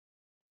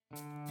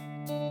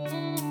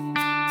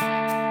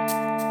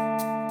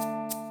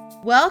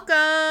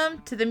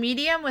Welcome to the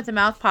Medium with a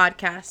Mouth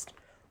podcast,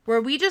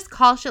 where we just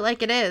call shit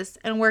like it is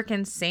and work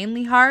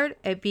insanely hard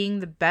at being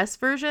the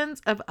best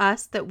versions of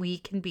us that we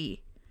can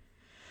be.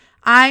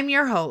 I'm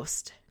your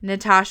host,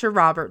 Natasha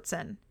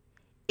Robertson.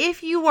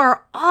 If you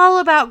are all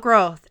about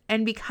growth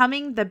and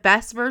becoming the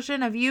best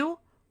version of you,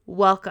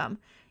 welcome.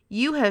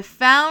 You have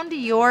found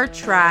your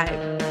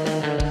tribe.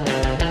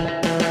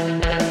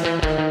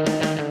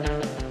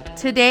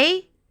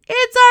 Today,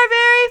 it's our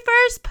very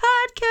first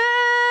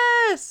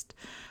podcast.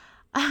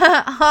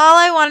 All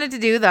I wanted to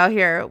do, though,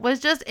 here was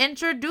just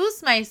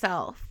introduce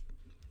myself.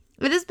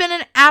 It has been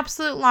an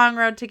absolute long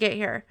road to get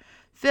here,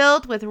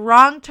 filled with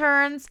wrong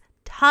turns,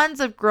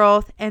 tons of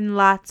growth, and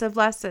lots of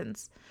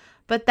lessons.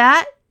 But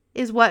that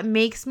is what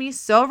makes me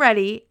so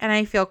ready, and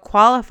I feel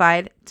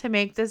qualified to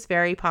make this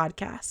very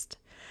podcast.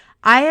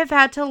 I have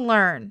had to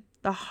learn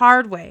the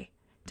hard way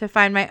to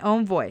find my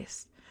own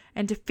voice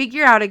and to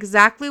figure out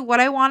exactly what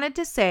I wanted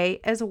to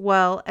say as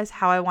well as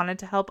how I wanted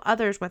to help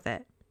others with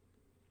it.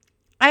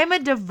 I am a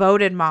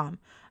devoted mom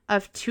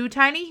of 2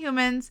 tiny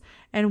humans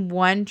and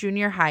 1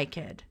 junior high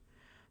kid.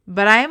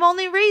 But I am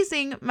only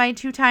raising my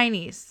 2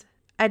 tinies.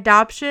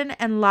 Adoption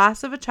and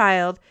loss of a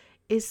child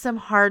is some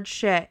hard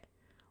shit.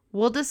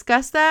 We'll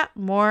discuss that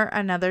more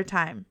another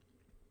time.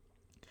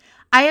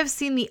 I have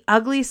seen the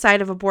ugly side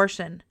of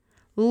abortion,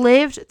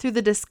 lived through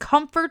the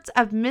discomforts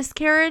of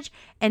miscarriage,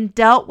 and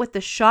dealt with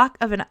the shock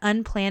of an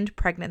unplanned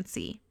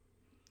pregnancy.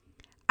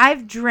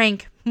 I've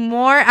drank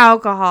more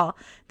alcohol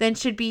than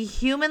should be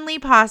humanly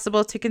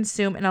possible to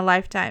consume in a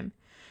lifetime.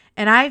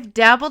 And I've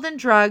dabbled in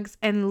drugs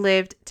and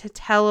lived to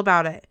tell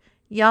about it.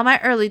 Y'all, my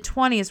early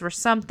 20s were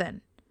something.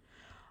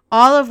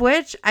 All of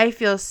which I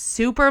feel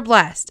super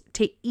blessed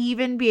to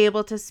even be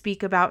able to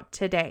speak about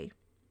today.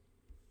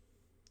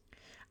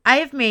 I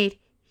have made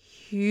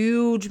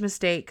huge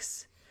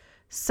mistakes.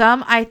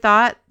 Some I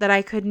thought that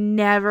I could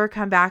never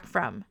come back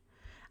from.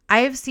 I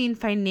have seen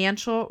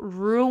financial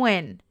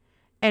ruin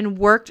and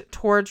worked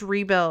towards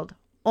rebuild,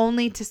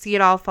 only to see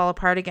it all fall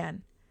apart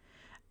again.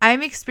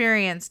 I'm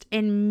experienced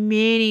in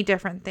many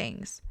different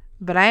things,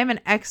 but I am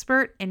an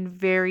expert in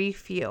very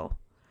few.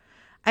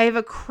 I have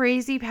a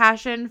crazy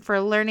passion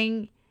for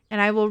learning, and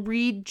I will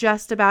read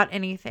just about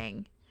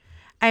anything.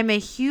 I'm a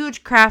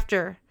huge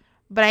crafter,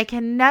 but I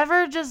can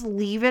never just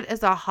leave it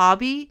as a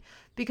hobby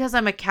because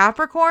I'm a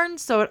Capricorn,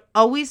 so it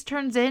always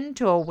turns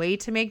into a way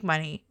to make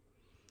money.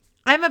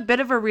 I'm a bit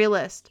of a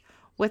realist,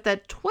 with a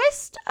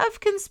twist of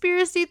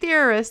conspiracy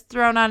theorist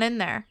thrown on in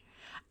there.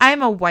 I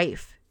am a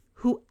wife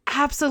who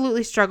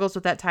absolutely struggles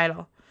with that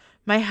title.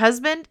 My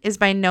husband is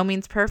by no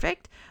means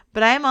perfect,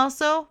 but I am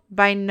also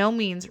by no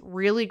means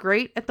really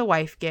great at the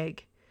wife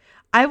gig.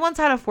 I once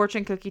had a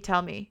fortune cookie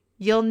tell me,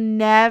 "You'll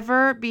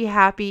never be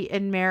happy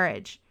in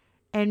marriage."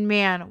 And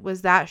man,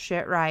 was that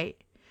shit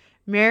right.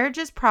 Marriage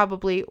is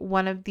probably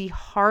one of the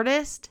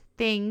hardest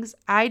things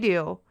I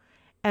do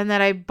and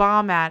that I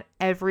bomb at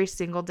every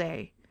single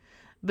day.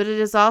 But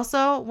it is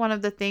also one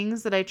of the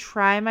things that I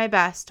try my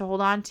best to hold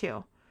on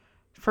to.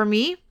 For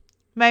me,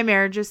 my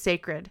marriage is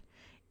sacred.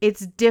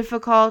 It's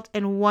difficult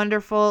and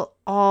wonderful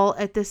all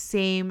at the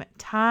same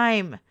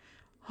time.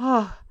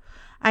 Oh,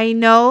 I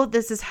know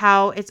this is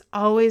how it's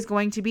always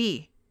going to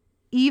be,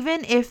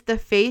 even if the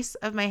face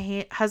of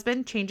my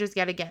husband changes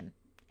yet again.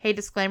 Hey,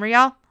 disclaimer,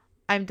 y'all,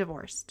 I'm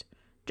divorced.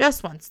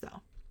 Just once,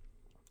 though.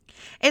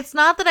 It's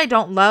not that I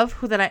don't love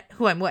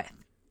who I'm with.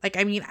 I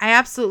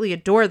absolutely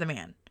adore the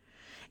man.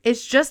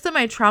 It's just that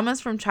my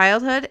traumas from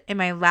childhood and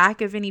my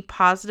lack of any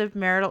positive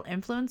marital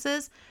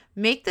influences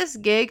make this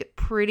gig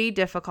pretty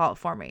difficult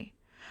for me.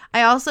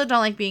 I also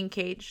don't like being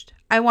caged.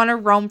 I want to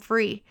roam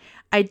free.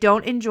 I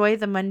don't enjoy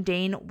the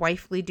mundane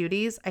wifely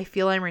duties I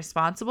feel I'm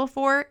responsible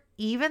for,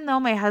 even though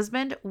my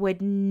husband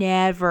would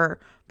never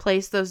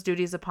place those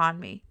duties upon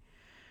me.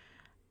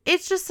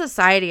 It's just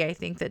society, I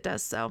think, that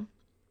does so.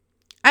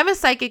 I'm a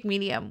psychic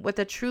medium with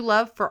a true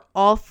love for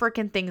all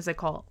frickin' things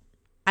occult.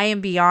 I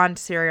am beyond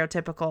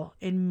stereotypical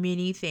in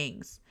many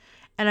things,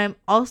 and I'm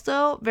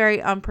also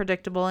very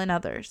unpredictable in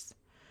others.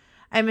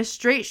 I'm a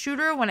straight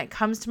shooter when it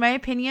comes to my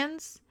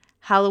opinions.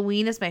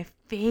 Halloween is my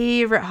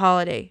favorite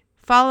holiday,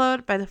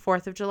 followed by the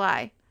 4th of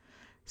July.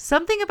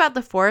 Something about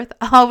the 4th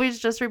always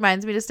just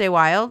reminds me to stay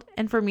wild,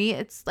 and for me,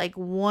 it's like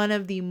one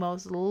of the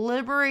most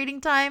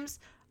liberating times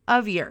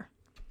of year.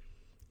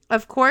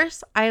 Of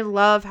course, I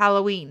love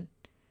Halloween.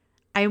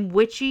 I'm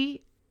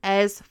witchy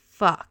as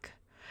fuck.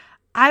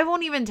 I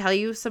won't even tell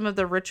you some of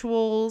the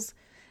rituals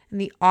and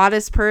the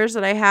oddest prayers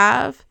that I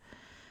have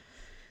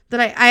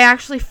that I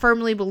actually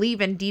firmly believe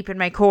in deep in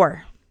my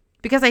core.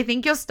 Because I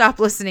think you'll stop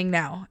listening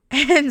now.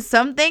 And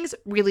some things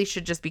really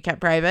should just be kept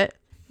private.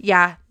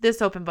 Yeah,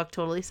 this open book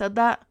totally said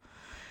that.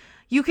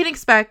 You can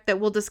expect that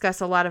we'll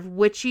discuss a lot of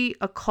witchy,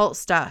 occult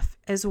stuff,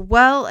 as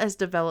well as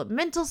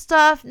developmental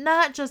stuff,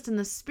 not just in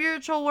the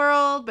spiritual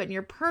world, but in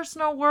your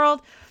personal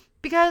world.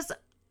 Because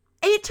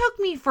it took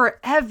me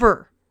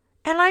forever,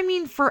 and I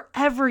mean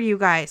forever, you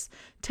guys,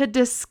 to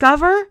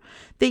discover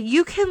that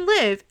you can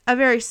live a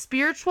very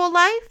spiritual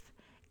life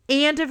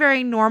and a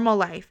very normal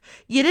life.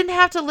 You didn't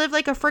have to live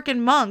like a freaking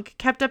monk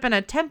kept up in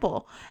a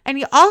temple. And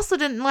you also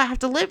didn't have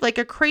to live like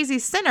a crazy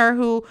sinner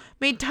who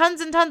made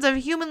tons and tons of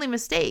humanly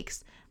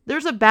mistakes.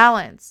 There's a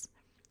balance.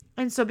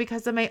 And so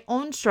because of my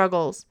own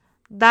struggles,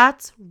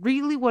 that's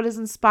really what has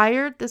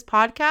inspired this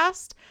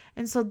podcast.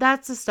 And so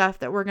that's the stuff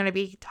that we're going to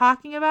be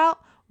talking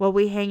about while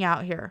we hang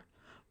out here.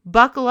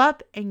 Buckle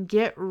up and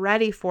get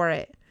ready for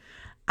it.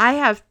 I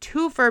have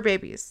 2 fur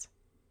babies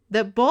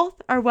that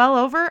both are well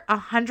over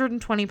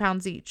 120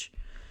 pounds each.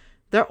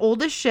 They're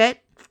old as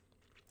shit,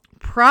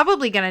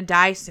 probably going to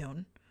die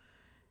soon.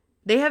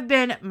 They have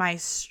been my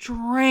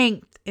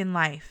strength in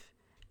life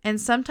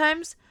and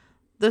sometimes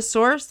the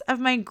source of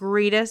my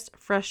greatest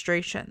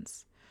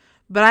frustrations.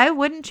 But I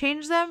wouldn't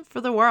change them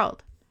for the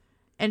world.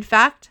 In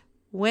fact,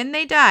 when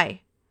they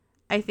die,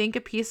 I think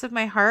a piece of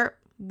my heart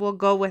will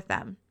go with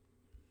them.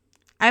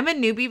 I'm a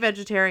newbie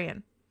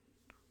vegetarian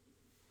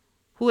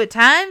who at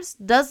times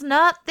does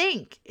not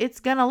think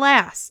it's gonna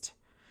last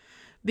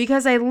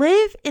because I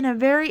live in a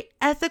very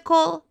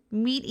ethical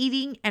meat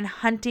eating and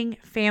hunting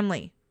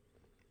family.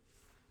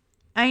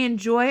 I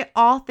enjoy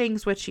all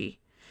things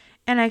witchy,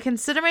 and I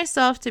consider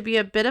myself to be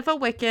a bit of a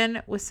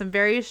Wiccan with some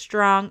very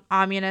strong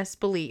ominous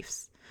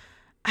beliefs.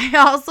 I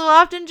also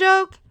often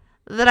joke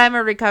that I'm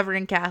a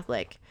recovering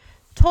Catholic,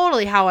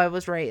 totally how I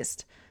was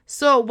raised.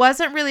 So it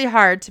wasn't really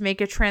hard to make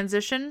a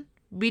transition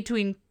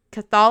between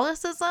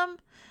Catholicism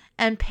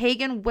and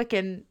pagan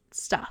Wiccan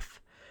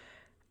stuff.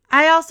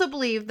 I also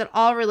believe that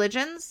all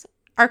religions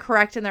are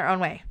correct in their own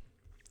way.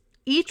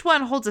 Each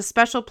one holds a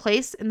special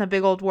place in the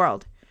big old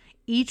world.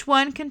 Each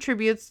one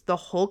contributes to the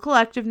whole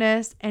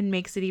collectiveness and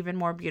makes it even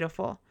more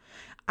beautiful.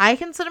 I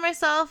consider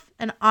myself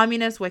an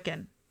ominous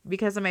Wiccan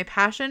because of my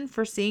passion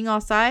for seeing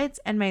all sides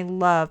and my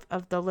love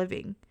of the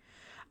living.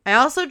 I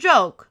also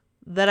joke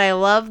that I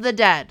love the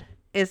dead.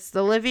 It's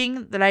the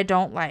living that I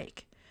don't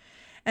like.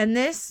 And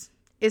this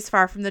is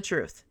far from the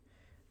truth.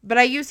 But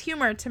I use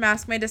humor to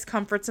mask my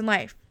discomforts in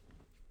life.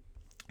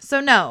 So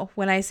no,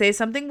 when I say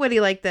something witty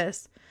like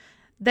this,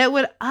 that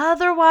would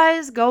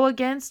otherwise go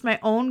against my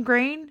own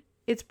grain,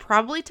 it's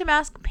probably to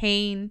mask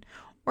pain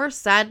or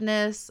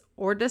sadness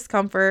or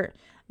discomfort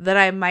that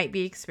I might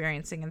be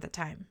experiencing at the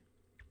time.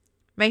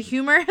 My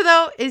humor,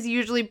 though, is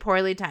usually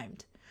poorly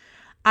timed.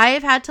 I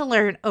have had to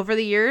learn over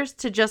the years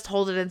to just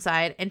hold it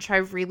inside and try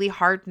really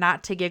hard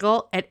not to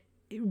giggle at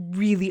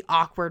really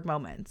awkward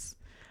moments.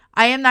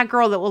 I am that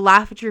girl that will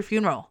laugh at your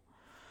funeral.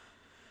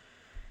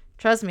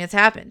 Trust me, it's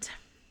happened.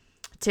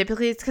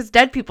 Typically, it's because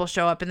dead people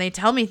show up and they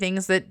tell me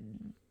things that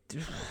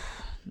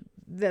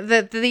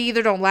they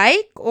either don't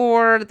like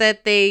or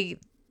that they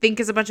think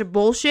is a bunch of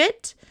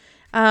bullshit.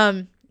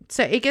 So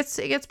it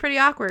gets pretty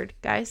awkward,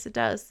 guys. It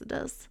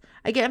does.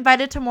 I get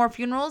invited to more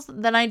funerals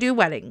than I do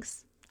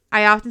weddings.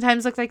 I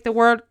oftentimes look like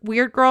the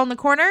weird girl in the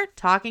corner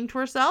talking to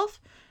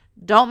herself.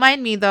 Don't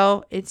mind me,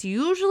 though. It's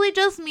usually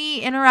just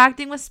me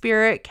interacting with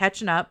spirit,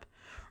 catching up.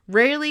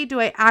 Rarely do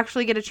I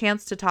actually get a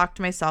chance to talk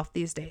to myself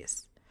these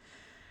days.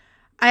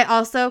 I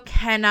also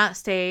cannot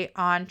stay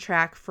on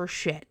track for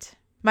shit.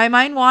 My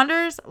mind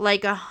wanders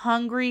like a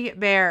hungry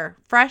bear,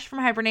 fresh from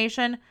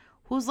hibernation,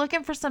 who's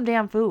looking for some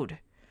damn food.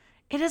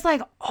 It is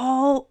like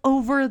all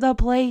over the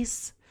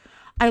place.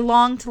 I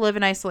long to live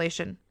in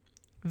isolation,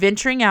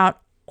 venturing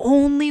out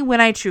only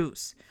when I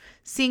choose,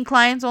 seeing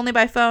clients only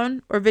by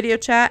phone or video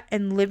chat,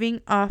 and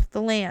living off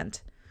the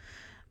land.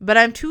 But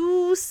I'm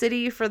too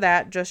city for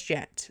that just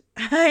yet.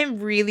 I'm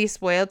really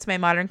spoiled to my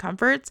modern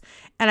comforts,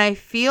 and I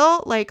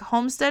feel like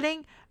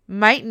homesteading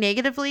might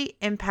negatively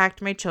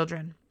impact my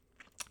children.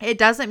 It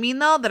doesn't mean,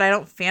 though, that I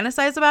don't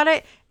fantasize about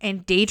it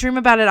and daydream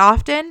about it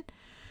often.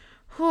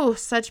 Whew,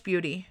 such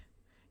beauty.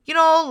 You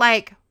know,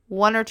 like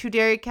 1 or 2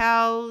 dairy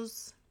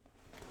cows,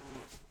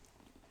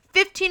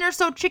 15 or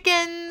so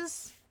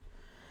chickens,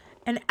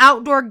 an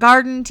outdoor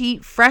garden to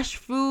eat fresh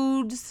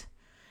foods,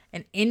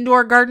 an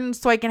indoor garden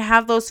so I can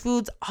have those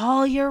foods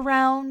all year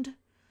round,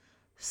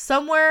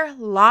 somewhere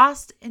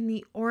lost in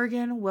the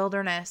Oregon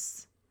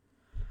wilderness.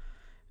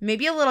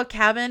 Maybe a little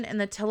cabin in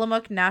the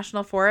Tillamook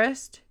National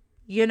Forest.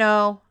 You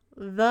know,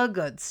 the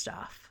good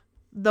stuff.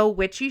 The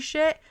witchy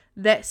shit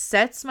that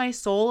sets my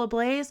soul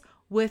ablaze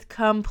with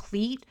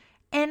complete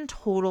and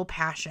total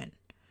passion.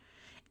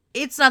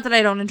 It's not that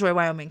I don't enjoy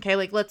Wyoming, okay?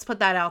 Like, let's put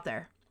that out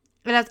there.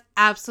 It has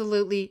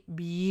absolutely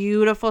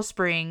beautiful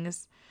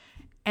springs,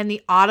 and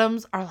the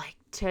autumns are like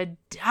to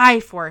die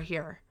for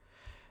here.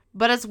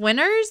 But its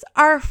winters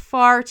are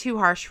far too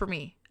harsh for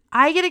me.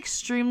 I get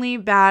extremely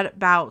bad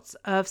bouts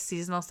of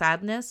seasonal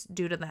sadness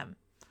due to them.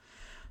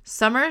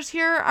 Summers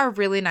here are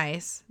really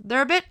nice.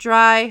 They're a bit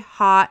dry,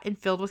 hot, and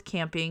filled with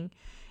camping,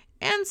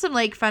 and some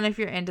lake fun if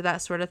you're into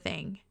that sort of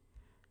thing.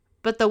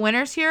 But the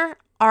winters here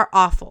are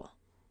awful.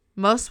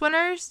 Most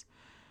winters,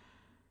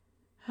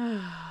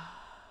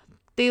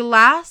 they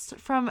last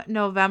from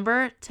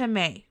November to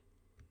May.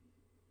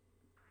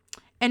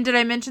 And did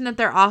I mention that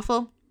they're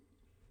awful?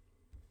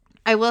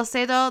 I will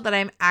say, though, that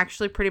I'm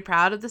actually pretty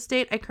proud of the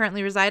state I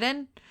currently reside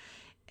in.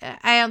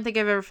 I don't think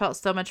I've ever felt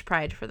so much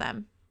pride for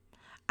them.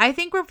 I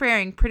think we're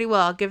faring pretty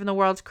well given the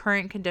world's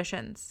current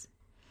conditions.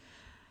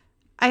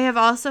 I have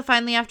also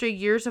finally, after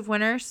years of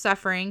winter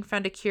suffering,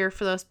 found a cure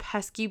for those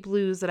pesky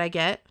blues that I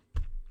get.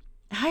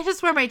 I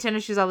just wear my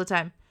tennis shoes all the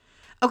time.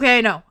 Okay,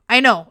 I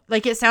know.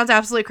 Like, it sounds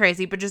absolutely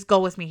crazy, but just go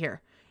with me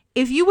here.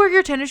 If you wear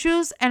your tennis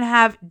shoes and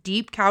have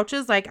deep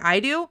couches like I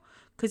do,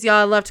 because y'all,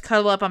 I love to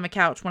cuddle up on my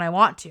couch when I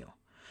want to,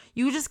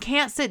 you just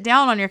can't sit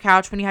down on your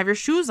couch when you have your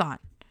shoes on.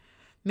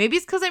 Maybe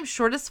it's because I'm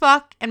short as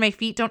fuck and my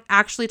feet don't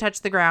actually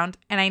touch the ground,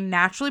 and I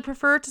naturally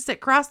prefer to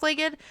sit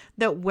cross-legged,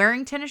 that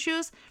wearing tennis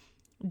shoes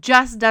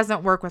just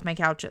doesn't work with my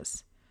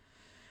couches.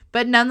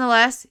 But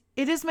nonetheless,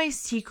 it is my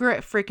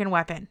secret freaking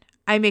weapon.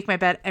 I make my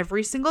bed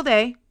every single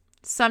day,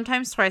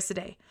 sometimes twice a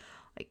day.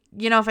 Like,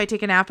 if I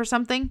take a nap or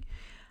something,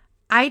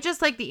 I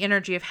just like the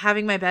energy of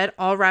having my bed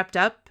all wrapped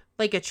up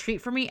like a treat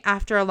for me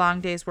after a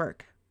long day's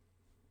work.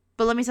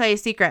 But let me tell you a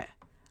secret.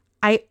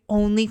 I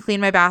only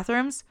clean my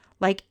bathrooms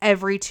like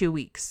every 2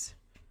 weeks.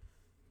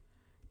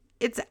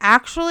 It's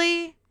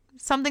actually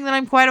something that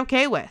I'm quite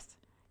okay with.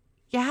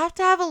 You have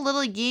to have a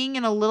little yin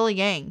and a little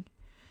yang.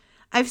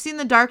 I've seen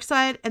the dark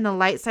side and the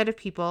light side of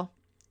people,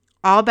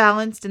 all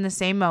balanced in the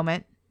same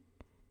moment.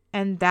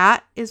 And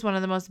that is one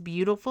of the most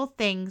beautiful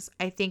things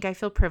I think I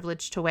feel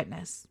privileged to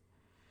witness.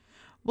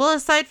 Well,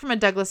 aside from a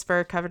Douglas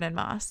fir covered in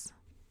moss.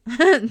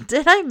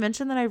 Did I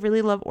mention that I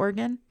really love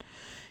Oregon?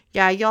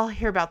 Yeah, y'all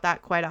hear about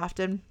that quite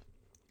often.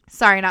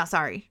 Sorry, not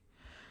sorry.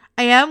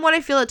 I am what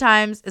I feel at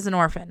times is an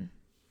orphan.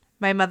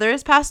 My mother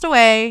has passed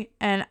away,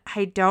 and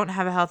I don't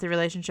have a healthy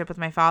relationship with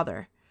my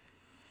father.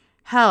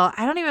 Hell,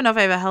 I don't even know if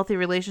I have a healthy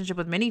relationship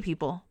with many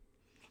people.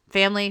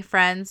 Family,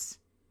 friends,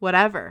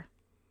 whatever.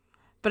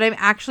 But I'm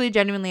actually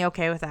genuinely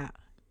okay with that.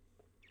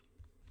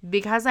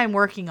 Because I'm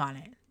working on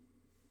it.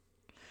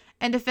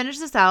 And to finish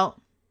this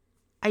out,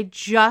 I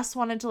just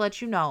wanted to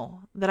let you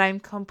know that I'm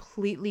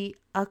completely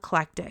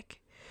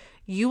eclectic.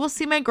 You will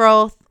see my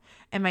growth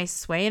and my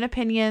sway in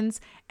opinions,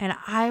 and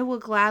I will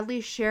gladly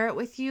share it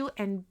with you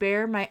and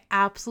bare my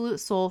absolute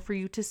soul for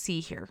you to see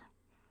here.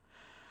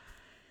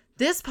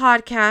 This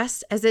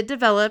podcast, as it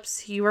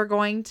develops, you are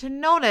going to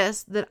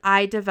notice that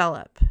I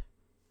develop.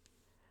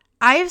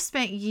 I have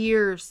spent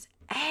years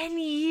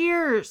and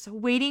years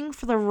waiting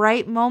for the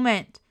right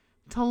moment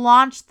to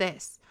launch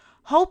this,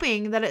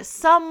 hoping that at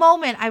some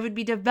moment I would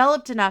be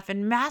developed enough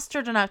and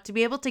mastered enough to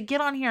be able to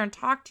get on here and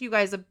talk to you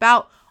guys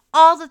about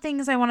all the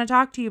things I want to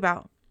talk to you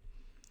about.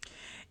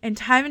 And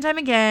time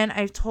again,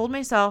 I've told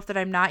myself that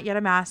I'm not yet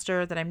a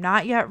master, that I'm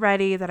not yet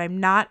ready, that I'm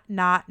not.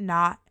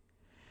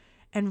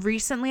 And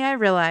recently I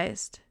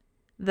realized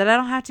that I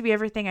don't have to be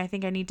everything I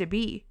think I need to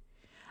be.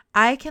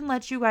 I can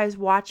let you guys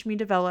watch me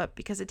develop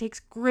because it takes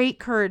great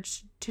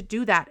courage to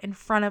do that in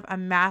front of a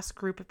mass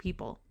group of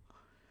people.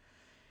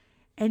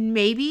 And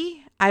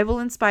maybe I will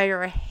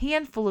inspire a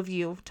handful of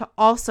you to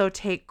also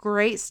take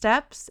great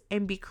steps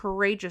and be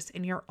courageous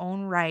in your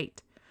own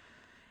right.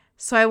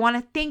 So I want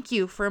to thank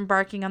you for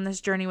embarking on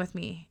this journey with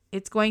me.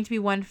 It's going to be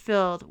one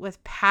filled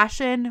with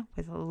passion,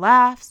 with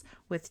laughs,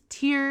 with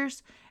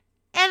tears,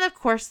 and of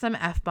course some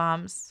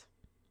F-bombs.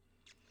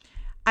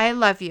 I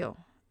love you.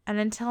 And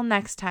until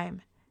next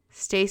time,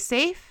 stay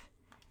safe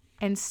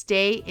and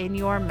stay in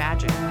your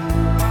magic.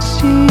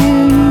 See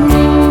you.